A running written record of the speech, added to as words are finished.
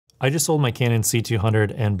I just sold my Canon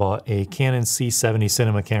C200 and bought a Canon C70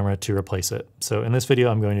 cinema camera to replace it. So in this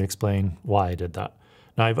video, I'm going to explain why I did that.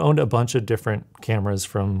 Now, I've owned a bunch of different cameras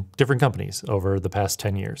from different companies over the past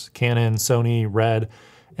 10 years. Canon, Sony, Red,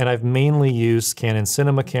 and I've mainly used Canon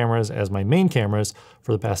Cinema cameras as my main cameras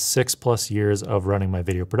for the past 6+ years of running my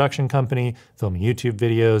video production company, filming YouTube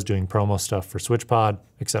videos, doing promo stuff for SwitchPod,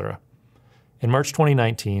 etc. In March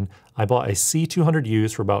 2019, I bought a C200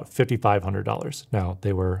 used for about $5,500. Now,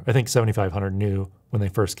 they were, I think, $7,500 new when they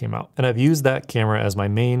first came out. And I've used that camera as my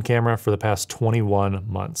main camera for the past 21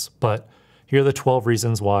 months. But here are the 12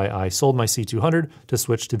 reasons why I sold my C200 to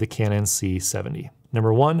switch to the Canon C70.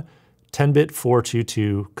 Number one, 10-bit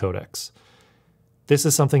 422 codecs. This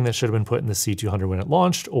is something that should have been put in the C200 when it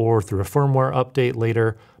launched or through a firmware update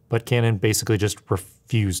later, but Canon basically just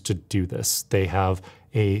refused to do this. They have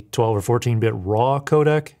a 12 or 14-bit RAW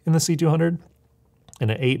codec in the C200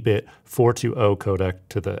 and an 8-bit 420 codec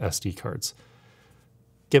to the SD cards.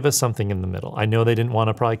 Give us something in the middle. I know they didn't want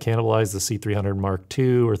to probably cannibalize the C300 Mark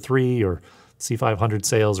II or III or C500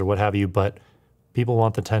 sales or what have you, but people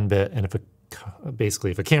want the 10-bit, and if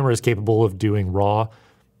a camera is capable of doing RAW,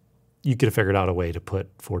 you could have figured out a way to put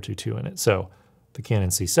 422 in it. So the Canon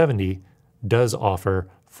C70 does offer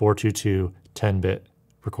 422 10-bit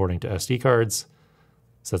recording to SD cards.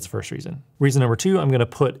 So that's the first reason. Reason number two, I'm gonna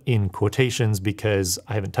put in quotations because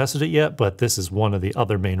I haven't tested it yet, but this is one of the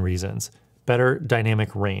other main reasons. Better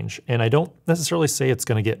dynamic range. And I don't necessarily say it's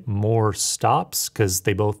gonna get more stops because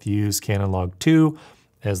they both use Canon Log 2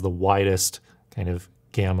 as the widest kind of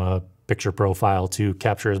gamma picture profile to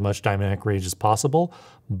capture as much dynamic range as possible.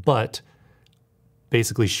 But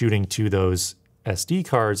basically shooting to those SD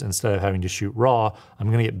cards instead of having to shoot RAW,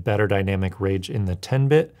 I'm gonna get better dynamic range in the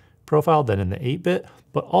 10-bit profile than in the 8-bit,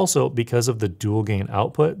 but also because of the dual gain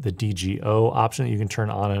output, the DGO option that you can turn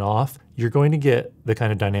on and off, you're going to get the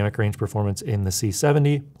kind of dynamic range performance in the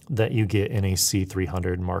C70 that you get in a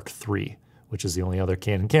C300 Mark III, which is the only other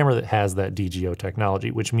Canon camera that has that DGO technology,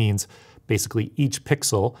 which means basically each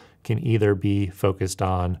pixel can either be focused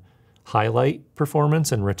on highlight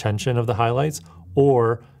performance and retention of the highlights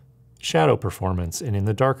or shadow performance and in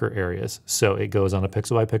the darker areas. So it goes on a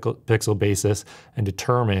pixel by pixel basis and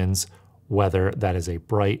determines whether that is a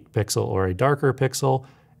bright pixel or a darker pixel,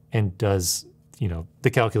 and does, the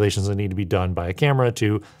calculations that need to be done by a camera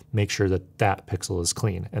to make sure that that pixel is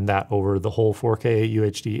clean. And that over the whole 4K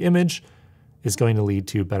UHD image is going to lead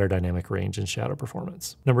to better dynamic range and shadow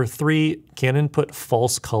performance. Number three, Canon put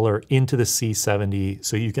false color into the C70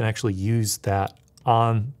 so you can actually use that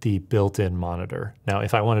on the built-in monitor. Now,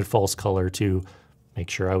 if I wanted false color to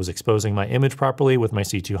make sure I was exposing my image properly with my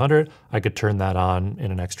C200, I could turn that on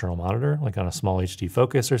in an external monitor, like on a small HD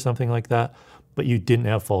focus or something like that, but you didn't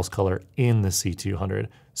have false color in the C200.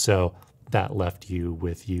 So that left you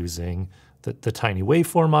with using the tiny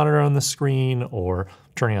waveform monitor on the screen or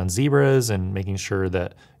turning on zebras and making sure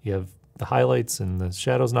that you have the highlights and the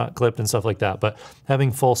shadows not clipped and stuff like that. But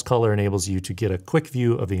having false color enables you to get a quick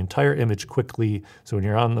view of the entire image quickly. So when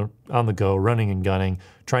you're on the go, running and gunning,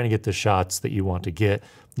 trying to get the shots that you want to get,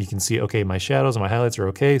 you can see, okay, my shadows and my highlights are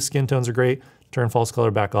okay, skin tones are great, turn false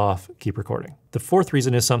color back off, keep recording. The fourth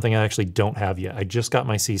reason is something I actually don't have yet. I just got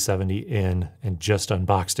my C70 in and just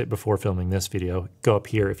unboxed it before filming this video. Go up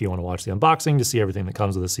here if you want to watch the unboxing to see everything that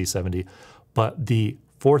comes with the C70. But the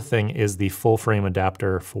fourth thing is the full frame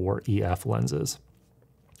adapter for EF lenses.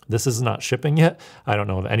 This is not shipping yet. I don't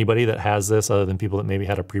know of anybody that has this other than people that maybe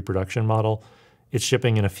had a pre-production model. It's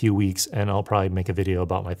shipping in a few weeks and I'll probably make a video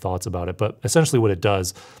about my thoughts about it. But essentially what it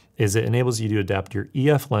does is it enables you to adapt your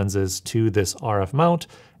EF lenses to this RF mount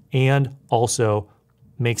and also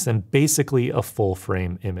makes them basically a full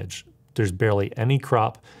frame image. There's barely any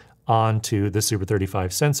crop onto the Super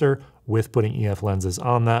 35 sensor with putting EF lenses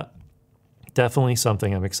on that. Definitely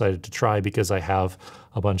something I'm excited to try because I have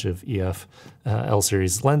a bunch of EF L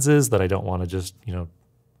series lenses that I don't want to just,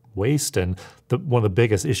 waste. And one of the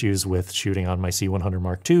biggest issues with shooting on my C100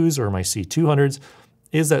 Mark IIs or my C200s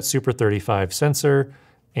is that Super 35 sensor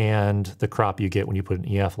and the crop you get when you put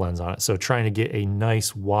an EF lens on it. So trying to get a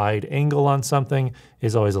nice wide angle on something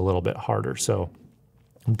is always a little bit harder. So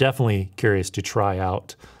I'm definitely curious to try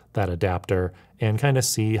out that adapter and kind of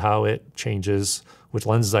see how it changes which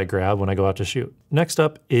lenses I grab when I go out to shoot. Next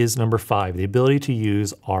up is number 5, the ability to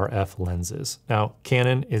use RF lenses. Now,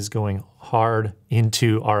 Canon is going hard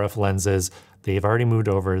into RF lenses. They've already moved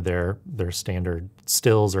over their standard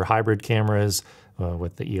stills or hybrid cameras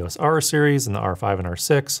with the EOS R series and the R5 and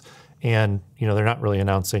R6. And they're not really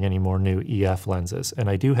announcing any more new EF lenses. And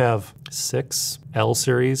I do have 6 L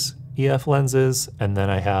series EF lenses, and then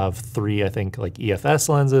I have 3, I think, like EF-EOS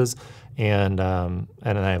lenses, And then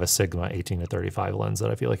I have a Sigma 18-35 lens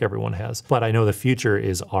that I feel like everyone has. But I know the future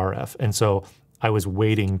is RF. And so I was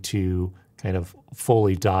waiting to kind of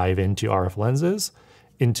fully dive into RF lenses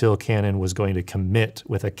until Canon was going to commit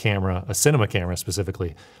with a camera, a cinema camera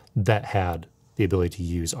specifically, that had the ability to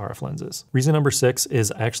use RF lenses. Reason number 6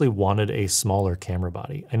 is I actually wanted a smaller camera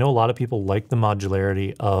body. I know a lot of people like the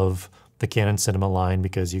modularity of the Canon Cinema line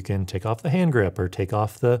because you can take off the hand grip or take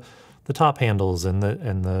off the top handles and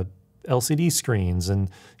the LCD screens and,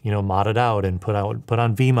 you know, mod it out and put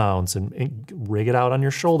on V mounts and rig it out on your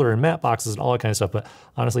shoulder and matte boxes and all that kind of stuff. But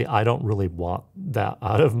honestly, I don't really want that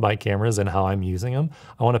out of my cameras and how I'm using them.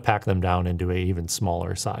 I want to pack them down into an even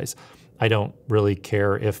smaller size. I don't really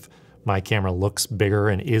care if my camera looks bigger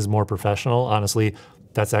and is more professional. Honestly,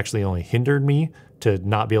 that's actually only hindered me to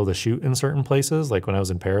not be able to shoot in certain places. Like when I was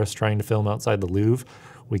in Paris trying to film outside the Louvre,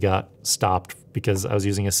 we got stopped because I was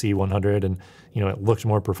using a C100 and, you know, it looked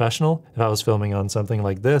more professional. If I was filming on something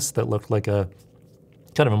like this that looked like a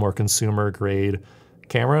kind of a more consumer grade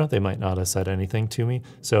camera, they might not have said anything to me.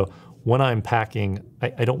 So when I'm packing,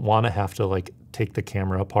 I don't want to have to like take the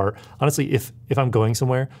camera apart. Honestly, if I'm going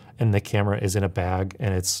somewhere and the camera is in a bag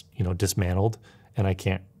and it's, you know, dismantled and I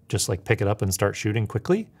can't just like pick it up and start shooting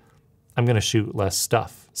quickly, I'm going to shoot less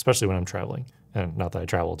stuff, especially when I'm traveling. And not that I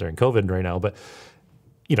travel during COVID right now, but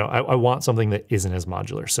you know, I want something that isn't as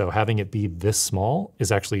modular. So having it be this small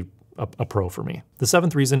is actually a pro for me. The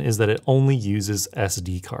 7th reason is that it only uses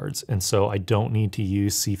SD cards. And so I don't need to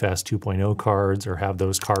use CFast 2.0 cards or have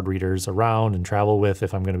those card readers around and travel with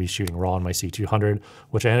if I'm going to be shooting RAW on my C200,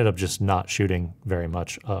 which I ended up just not shooting very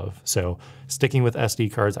much of. So sticking with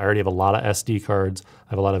SD cards, I already have a lot of SD cards.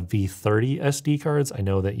 I have a lot of V30 SD cards. I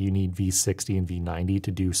know that you need V60 and V90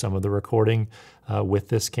 to do some of the recording with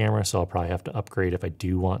this camera. So I'll probably have to upgrade if I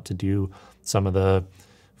do want to do some of the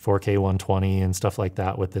 4K 120 and stuff like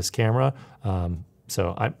that with this camera.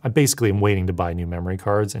 So I basically am waiting to buy new memory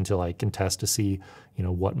cards until I can test to see, you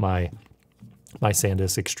know, what my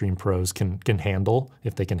SanDisk Extreme Pros can handle,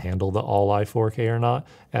 if they can handle the all-eye 4K or not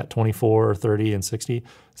at 24 or 30 and 60.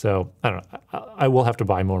 So I don't know, I will have to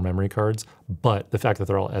buy more memory cards, but the fact that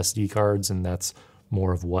they're all SD cards and that's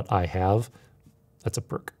more of what I have, that's a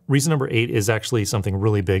perk. Reason number 8 is actually something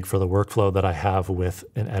really big for the workflow that I have with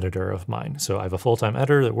an editor of mine. So I have a full-time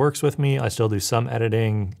editor that works with me. I still do some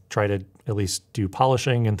editing, try to at least do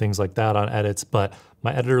polishing and things like that on edits, but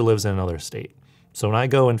my editor lives in another state. So when I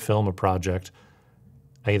go and film a project,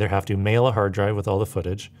 I either have to mail a hard drive with all the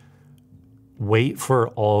footage, wait for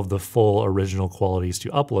all of the full original qualities to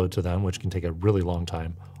upload to them, which can take a really long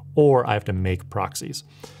time, or I have to make proxies.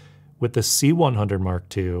 With the C100 Mark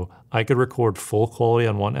II, I could record full quality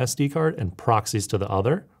on one SD card and proxies to the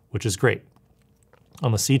other, which is great.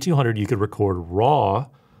 On the C200, you could record RAW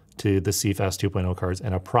to the CFast 2.0 cards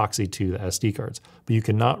and a proxy to the SD cards, but you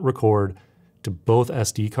cannot record to both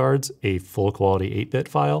SD cards a full quality 8-bit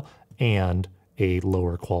file and a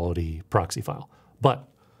lower quality proxy file. But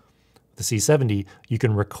the C70, you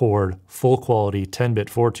can record full quality 10-bit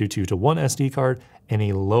 422 to one SD card and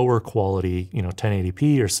a lower quality, you know,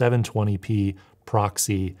 1080p or 720p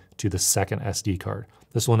proxy to the second SD card.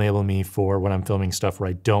 This will enable me for when I'm filming stuff where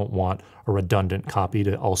I don't want a redundant copy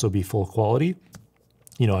to also be full quality.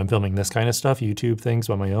 You know, I'm filming this kind of stuff, YouTube things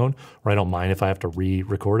on my own, where I don't mind if I have to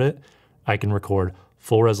re-record it. I can record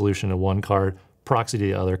full resolution to one card, proxy to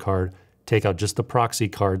the other card, take out just the proxy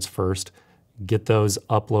cards first, get those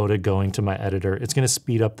uploaded going to my editor. It's going to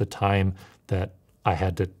speed up the time that I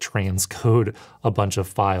had to transcode a bunch of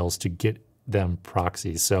files to get them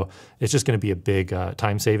proxies. So it's just going to be a big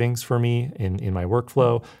time savings for me in my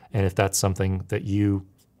workflow. And if that's something that you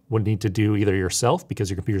would need to do either yourself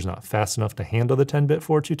because your computer's not fast enough to handle the 10-bit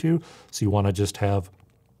 422, so you want to just have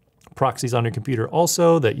proxies on your computer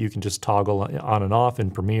also that you can just toggle on and off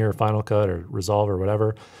in Premiere, Final Cut, or Resolve or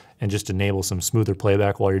whatever, and just enable some smoother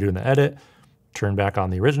playback while you're doing the edit, turn back on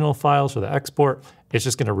the original files for the export. It's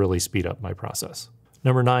just going to really speed up my process.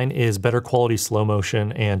 Number 9 is better quality slow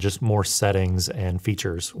motion and just more settings and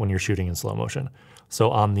features when you're shooting in slow motion. So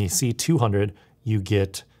on the C200, you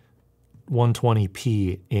get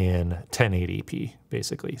 120p in 1080p,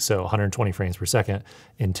 basically. So 120 frames per second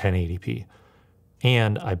in 1080p.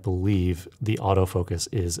 And I believe the autofocus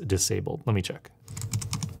is disabled. Let me check.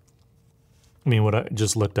 I mean, what I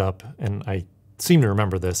just looked up, and I seem to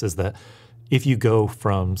remember this, is that if you go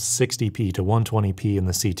from 60p to 120p in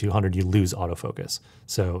the C200, you lose autofocus.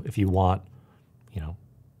 So if you want, you know,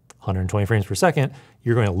 120 frames per second,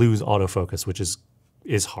 you're going to lose autofocus, which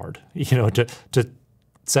is hard. You know, to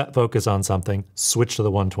set focus on something, switch to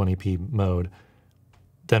the 120p mode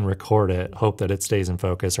then record it, hope that it stays in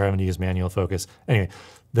focus, or having to use manual focus. Anyway,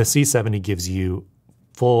 the C70 gives you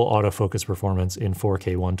full autofocus performance in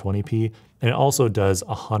 4K 120p, and it also does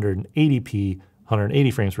 180p,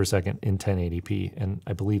 180 frames per second in 1080p, and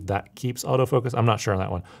I believe that keeps autofocus. I'm not sure on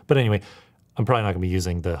that one, but anyway, I'm probably not gonna be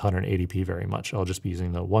using the 180p very much. I'll just be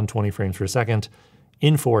using the 120 frames per second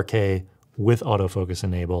in 4K with autofocus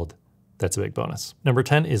enabled. That's a big bonus. Number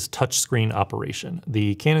 10 is touchscreen operation.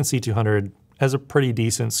 The Canon C200 has a pretty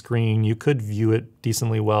decent screen. You could view it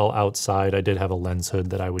decently well outside. I did have a lens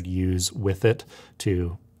hood that I would use with it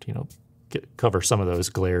to, cover some of those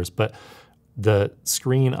glares, but the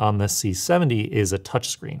screen on the C70 is a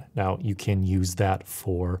touchscreen. Now you can use that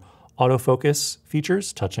for autofocus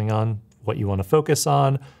features, touching on what you want to focus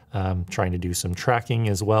on, trying to do some tracking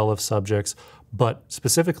as well of subjects, but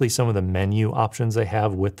specifically some of the menu options they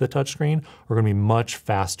have with the touchscreen are going to be much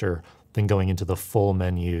faster than going into the full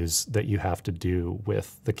menus that you have to do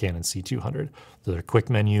with the Canon C200. So their quick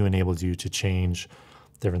menu enables you to change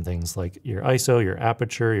different things like your ISO, your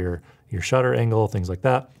aperture, your shutter angle, things like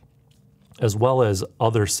that, as well as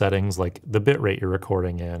other settings like the bitrate you're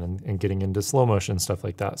recording in and getting into slow motion, stuff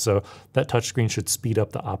like that. So that touchscreen should speed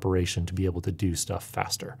up the operation to be able to do stuff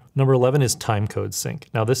faster. Number 11 is timecode sync.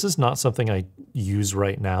 Now this is not something I use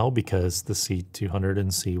right now because the C200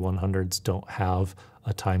 and C100s don't have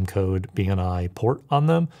a timecode BNI port on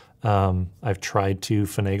them. I've tried to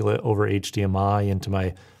finagle it over HDMI into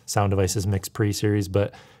my Sound Devices Mix Pre series,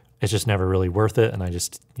 but it's just never really worth it. And I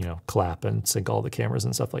just, clap and sync all the cameras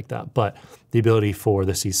and stuff like that. But the ability for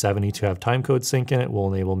the C70 to have timecode sync in it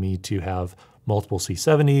will enable me to have multiple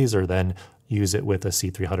C70s or then use it with a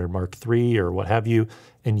C300 Mark III or what have you,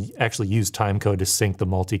 and actually use timecode to sync the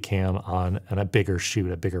multicam on a bigger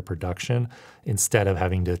shoot, a bigger production, instead of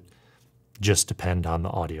having to just depend on the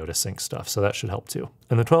audio to sync stuff. So that should help too.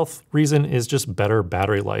 And the 12th reason is just better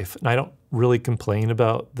battery life. And I don't really complain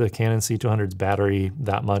about the Canon C200's battery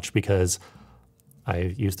that much because I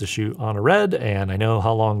used to shoot on a red and I know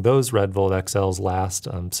how long those Red Volt XLs last.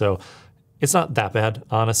 So it's not that bad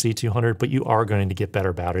on a C200, but you are going to get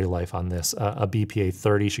better battery life on this. A BPA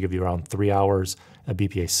 30 should give you around 3 hours. A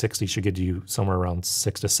BPA 60 should give you somewhere around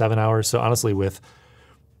 6 to 7 hours. So honestly, with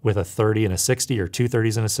a 30 and a 60 or two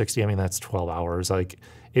 30s and a 60, I mean, that's 12 hours. Like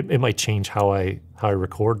it might change how I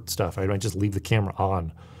record stuff. I might just leave the camera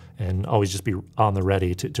on and always just be on the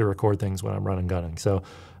ready to record things when I'm running gunning. So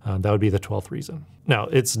that would be the 12th reason. Now,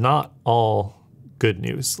 it's not all good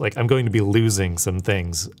news. Like I'm going to be losing some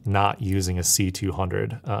things not using a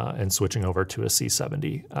C200 and switching over to a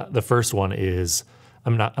C70. The first one is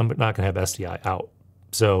I'm not going to have SDI out.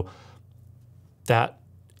 So that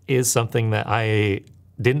is something that I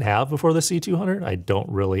didn't have before the C200. I don't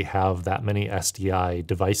really have that many SDI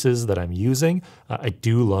devices that I'm using. I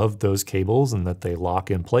do love those cables and that they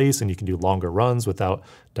lock in place and you can do longer runs without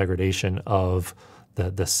degradation of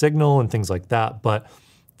the signal and things like that. But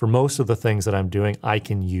for most of the things that I'm doing, I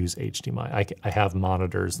can use HDMI. I have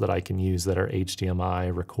monitors that I can use that are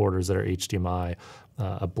HDMI, recorders that are HDMI,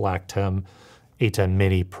 a Blacktem A10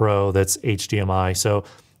 Mini Pro that's HDMI. So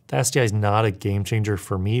the SDI is not a game changer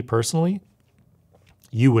for me personally.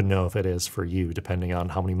 You would know if it is for you, depending on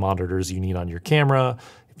how many monitors you need on your camera,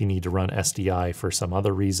 if you need to run SDI for some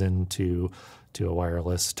other reason to a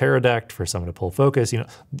wireless Teradect for someone to pull focus,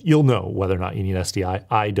 you'll know whether or not you need SDI.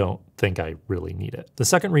 I don't think I really need it. The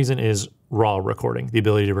second reason is RAW recording, the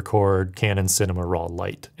ability to record Canon Cinema RAW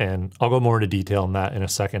Lite. And I'll go more into detail on that in a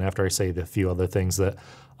second after I say the few other things that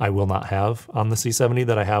I will not have on the C70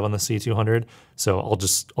 that I have on the C200. So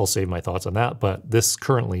I'll save my thoughts on that, but this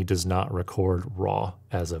currently does not record RAW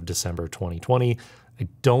as of December 2020. I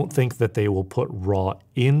don't think that they will put RAW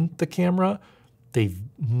in the camera. They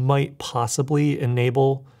might possibly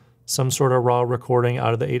enable some sort of RAW recording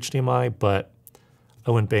out of the HDMI, but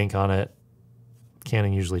I wouldn't bank on it.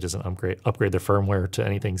 Canon usually doesn't upgrade their firmware to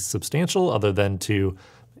anything substantial other than to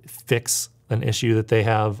fix an issue that they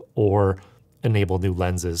have or enable new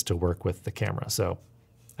lenses to work with the camera. So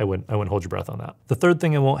I wouldn't hold your breath on that. The third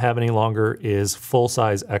thing I won't have any longer is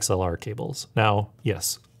full-size XLR cables. Now,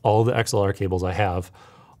 yes, all the XLR cables I have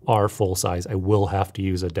are full-size. I will have to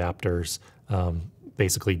use adapters,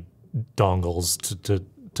 basically dongles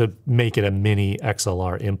to make it a mini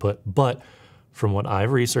XLR input. But from what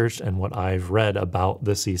I've researched and what I've read about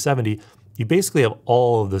the C70, you basically have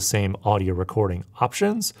all of the same audio recording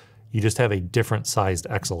options. You just have a different sized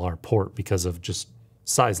XLR port because of just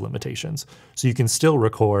size limitations. So you can still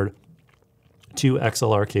record 2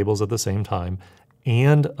 XLR cables at the same time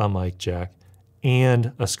and a mic jack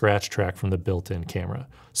and a scratch track from the built-in camera.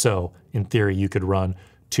 So in theory, you could run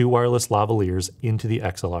 2 wireless lavaliers into the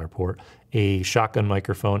XLR port a shotgun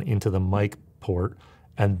microphone into the mic port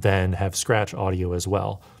and then have scratch audio as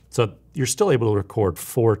well. So you're still able to record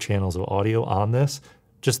 4 channels of audio on this,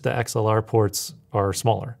 just the XLR ports are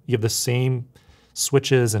smaller. You have the same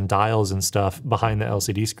switches and dials and stuff behind the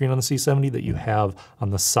LCD screen on the C70 that you have on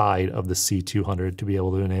the side of the C200 to be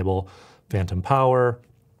able to enable phantom power,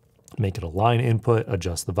 make it a line input,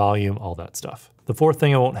 adjust the volume, all that stuff. The fourth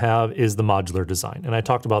thing I won't have is the modular design. And I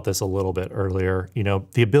talked about this a little bit earlier. You know,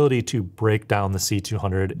 the ability to break down the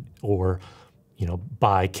C200 or, you know,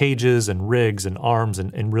 buy cages and rigs and arms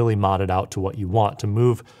and really mod it out to what you want, to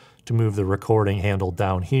move the recording handle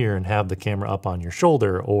down here and have the camera up on your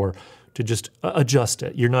shoulder, or to just adjust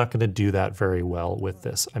it. You're not going to do that very well with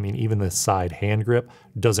this. I mean, even the side hand grip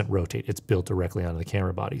doesn't rotate. It's built directly onto the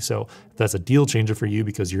camera body. So that's a deal changer for you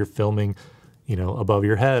because you're filming, you know, above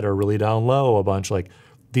your head or really down low a bunch. Like,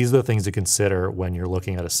 these are the things to consider when you're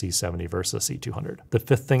looking at a C70 versus a C200. The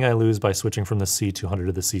fifth thing I lose by switching from the C200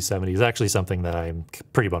 to the C70 is actually something that I'm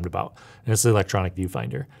pretty bummed about, and it's the electronic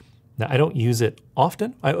viewfinder. Now, I don't use it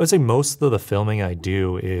often. I would say most of the filming I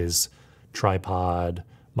do is tripod,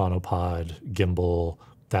 monopod, gimbal,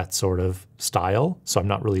 that sort of style. So I'm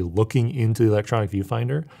not really looking into the electronic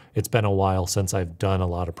viewfinder. It's been a while since I've done a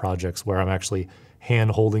lot of projects where I'm actually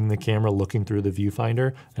hand holding the camera, looking through the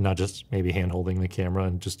viewfinder, and not just maybe hand holding the camera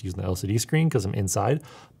and just using the LCD screen because I'm inside.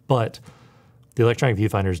 But the electronic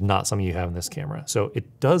viewfinder is not something you have in this camera. So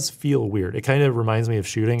it does feel weird. It kind of reminds me of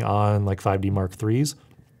shooting on like 5D Mark IIIs,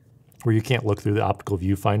 where you can't look through the optical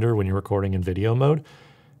viewfinder when you're recording in video mode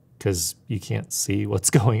because you can't see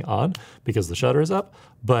what's going on because the shutter is up.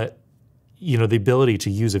 But you know, the ability to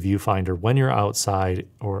use a viewfinder when you're outside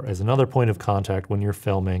or as another point of contact when you're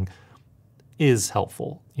filming is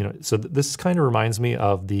helpful. You know, so this kind of reminds me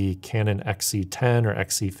of the Canon XC10 or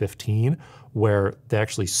XC15, where they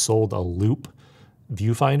actually sold a loop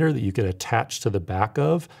viewfinder that you could attach to the back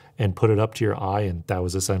of and put it up to your eye, and that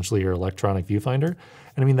was essentially your electronic viewfinder.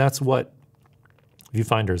 And I mean, that's what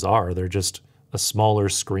viewfinders are. They're just a smaller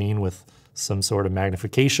screen with some sort of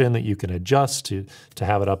magnification that you can adjust to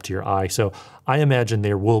have it up to your eye. So I imagine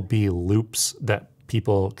there will be loops that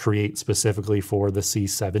people create specifically for the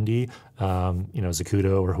C70. You know,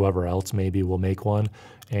 Zacuto or whoever else maybe will make one.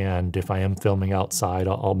 And if I am filming outside,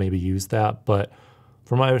 I'll maybe use that. But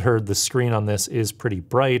from what I've heard, the screen on this is pretty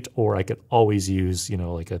bright, or I could always use, you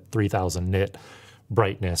know, like a 3000 nit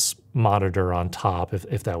brightness monitor on top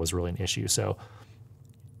if that was really an issue. So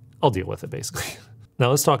I'll deal with it basically. Now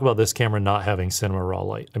let's talk about this camera not having cinema raw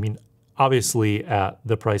light. I mean, obviously at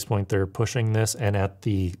the price point they're pushing this and at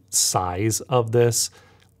the size of this,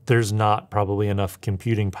 there's not probably enough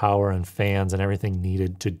computing power and fans and everything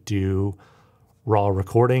needed to do raw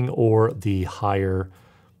recording or the higher,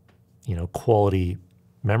 you know, quality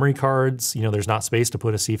memory cards. You know, there's not space to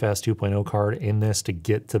put a CFast 2.0 card in this to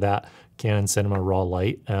get to that Canon Cinema raw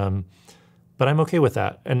light. But I'm okay with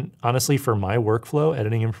that. And honestly, for my workflow,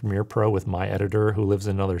 editing in Premiere Pro with my editor who lives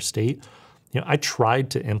in another state, you know, I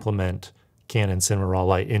tried to implement Canon Cinema raw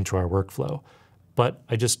light into our workflow, but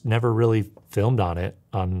I just never really filmed on it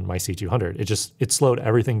on my C200. It slowed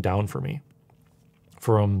everything down for me,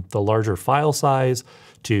 from the larger file size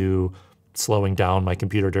to slowing down my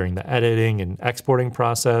computer during the editing and exporting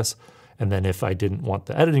process. And then if I didn't want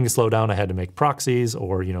the editing to slow down, I had to make proxies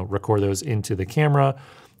or, you know, record those into the camera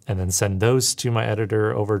and then send those to my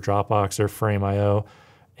editor over Dropbox or Frame.io.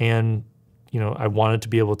 And, you know, I wanted to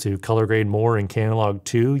be able to color grade more in Canalog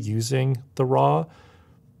 2 using the RAW,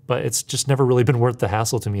 but it's just never really been worth the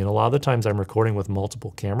hassle to me. And a lot of the times I'm recording with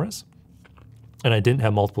multiple cameras and I didn't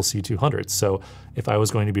have multiple C200s. So if I was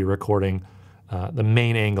going to be recording the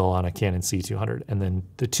main angle on a Canon C200 and then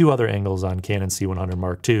the two other angles on Canon C100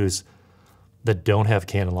 Mark IIs that don't have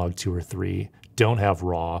Canalog 2 or 3, don't have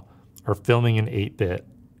RAW, are filming in 8-bit,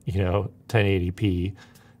 you know, 1080p,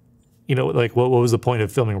 you know, like what was the point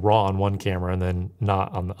of filming RAW on one camera and then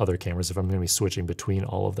not on the other cameras if I'm going to be switching between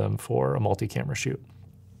all of them for a multi-camera shoot?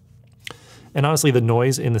 And honestly, the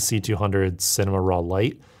noise in the C200 Cinema raw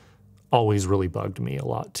light always really bugged me a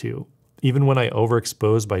lot too. Even when I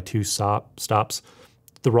overexpose by 2 stops,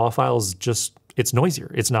 the RAW file is just, it's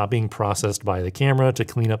noisier. It's not being processed by the camera to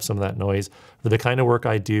clean up some of that noise. For the kind of work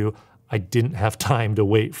I do, I didn't have time to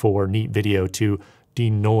wait for Neat Video to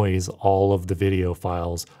denoise all of the video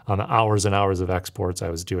files on the hours and hours of exports I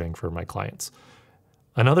was doing for my clients.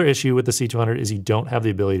 Another issue with the C200 is you don't have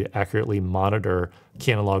the ability to accurately monitor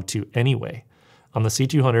Canalog 2 anyway. On the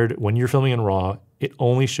C200, when you're filming in RAW, it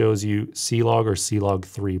only shows you C-Log or C-Log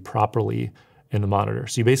 3 properly in the monitor.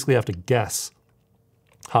 So you basically have to guess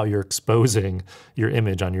how you're exposing your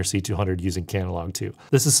image on your C200 using Canon Log 2.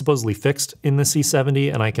 This is supposedly fixed in the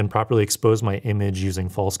C70, and I can properly expose my image using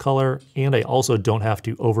false color, and I also don't have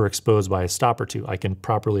to overexpose by a stop or two. I can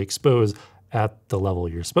properly expose at the level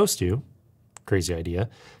you're supposed to, crazy idea,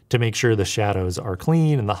 to make sure the shadows are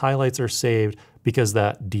clean and the highlights are saved, because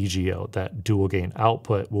that DGO, that dual gain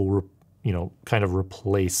output, will kind of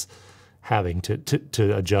replace having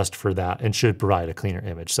to adjust for that and should provide a cleaner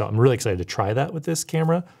image. So I'm really excited to try that with this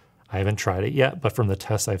camera. I haven't tried it yet, but from the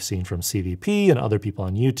tests I've seen from CVP and other people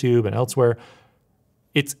on YouTube and elsewhere,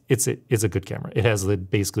 it's a good camera. It has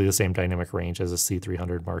basically the same dynamic range as a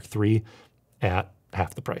C300 Mark III at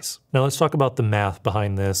half the price. Now let's talk about the math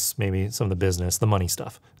behind this, maybe some of the business, the money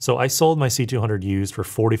stuff. So I sold my C200 used for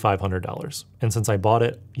 $4,500. And since I bought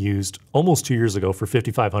it used almost 2 years ago for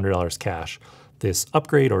 $5,500 cash, this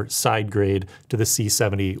upgrade or side grade to the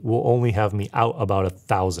C70 will only have me out about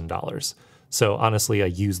 $1,000. So honestly, I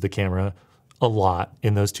used the camera a lot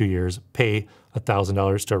in those 2 years, pay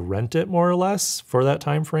 $1,000 to rent it more or less for that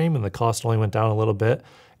time frame, and the cost only went down a little bit.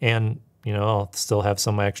 And I'll still have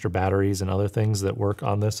some extra batteries and other things that work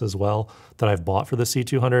on this as well that I've bought for the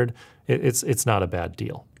C200. It's not a bad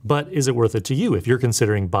deal. But is it worth it to you if you're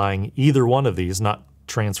considering buying either one of these, not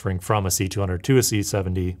transferring from a C200 to a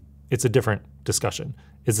C70? It's a different discussion.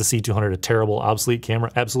 Is the C200 a terrible, obsolete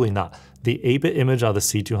camera? Absolutely not. The 8-bit image on the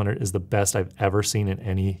C200 is the best I've ever seen in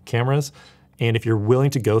any cameras. And if you're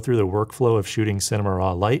willing to go through the workflow of shooting cinema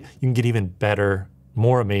raw light, you can get even better,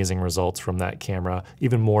 more amazing results from that camera,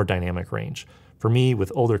 even more dynamic range. For me, with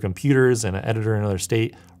older computers and an editor in another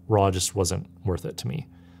state, RAW just wasn't worth it to me.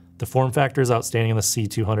 The form factor is outstanding on the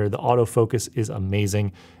C200. The autofocus is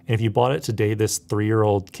amazing. And if you bought it today, this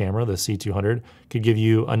 3-year-old camera, the C200, could give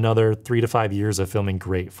you another 3 to 5 years of filming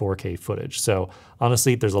great 4K footage. So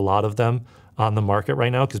honestly, there's a lot of them on the market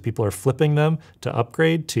right now because people are flipping them to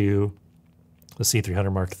upgrade to the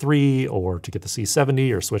C300 Mark III or to get the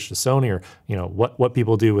C70 or switch to Sony, or what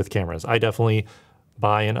people do with cameras. I definitely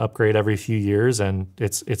buy and upgrade every few years, and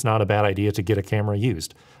it's not a bad idea to get a camera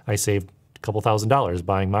used. I saved couple $1,000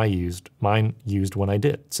 buying mine used when I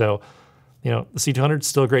did. So, the C200 is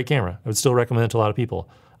still a great camera. I would still recommend it to a lot of people.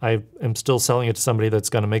 I am still selling it to somebody that's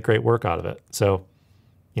going to make great work out of it. So,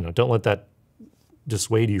 don't let that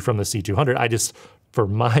dissuade you from the C200. For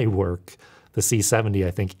my work, the C70 I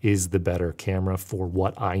think is the better camera for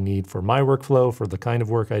what I need for my workflow, for the kind of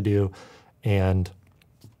work I do, and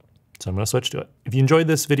so I'm going to switch to it. If you enjoyed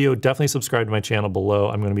this video, definitely subscribe to my channel below.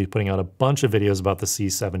 I'm going to be putting out a bunch of videos about the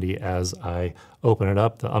C70 as I open it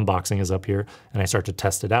up. The unboxing is up here and I start to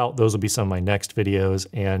test it out. Those will be some of my next videos.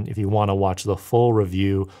 And if you want to watch the full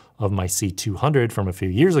review of my C200 from a few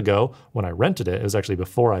years ago when I rented it, it was actually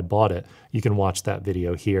before I bought it, you can watch that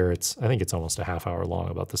video here. I think it's almost a half hour long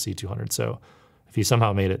about the C200. So if you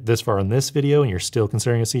somehow made it this far in this video and you're still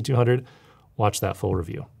considering a C200, watch that full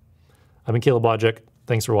review. I've been Caleb Wojcik.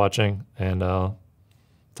 Thanks for watching, and I'll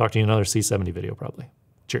talk to you in another C70 video probably.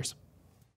 Cheers.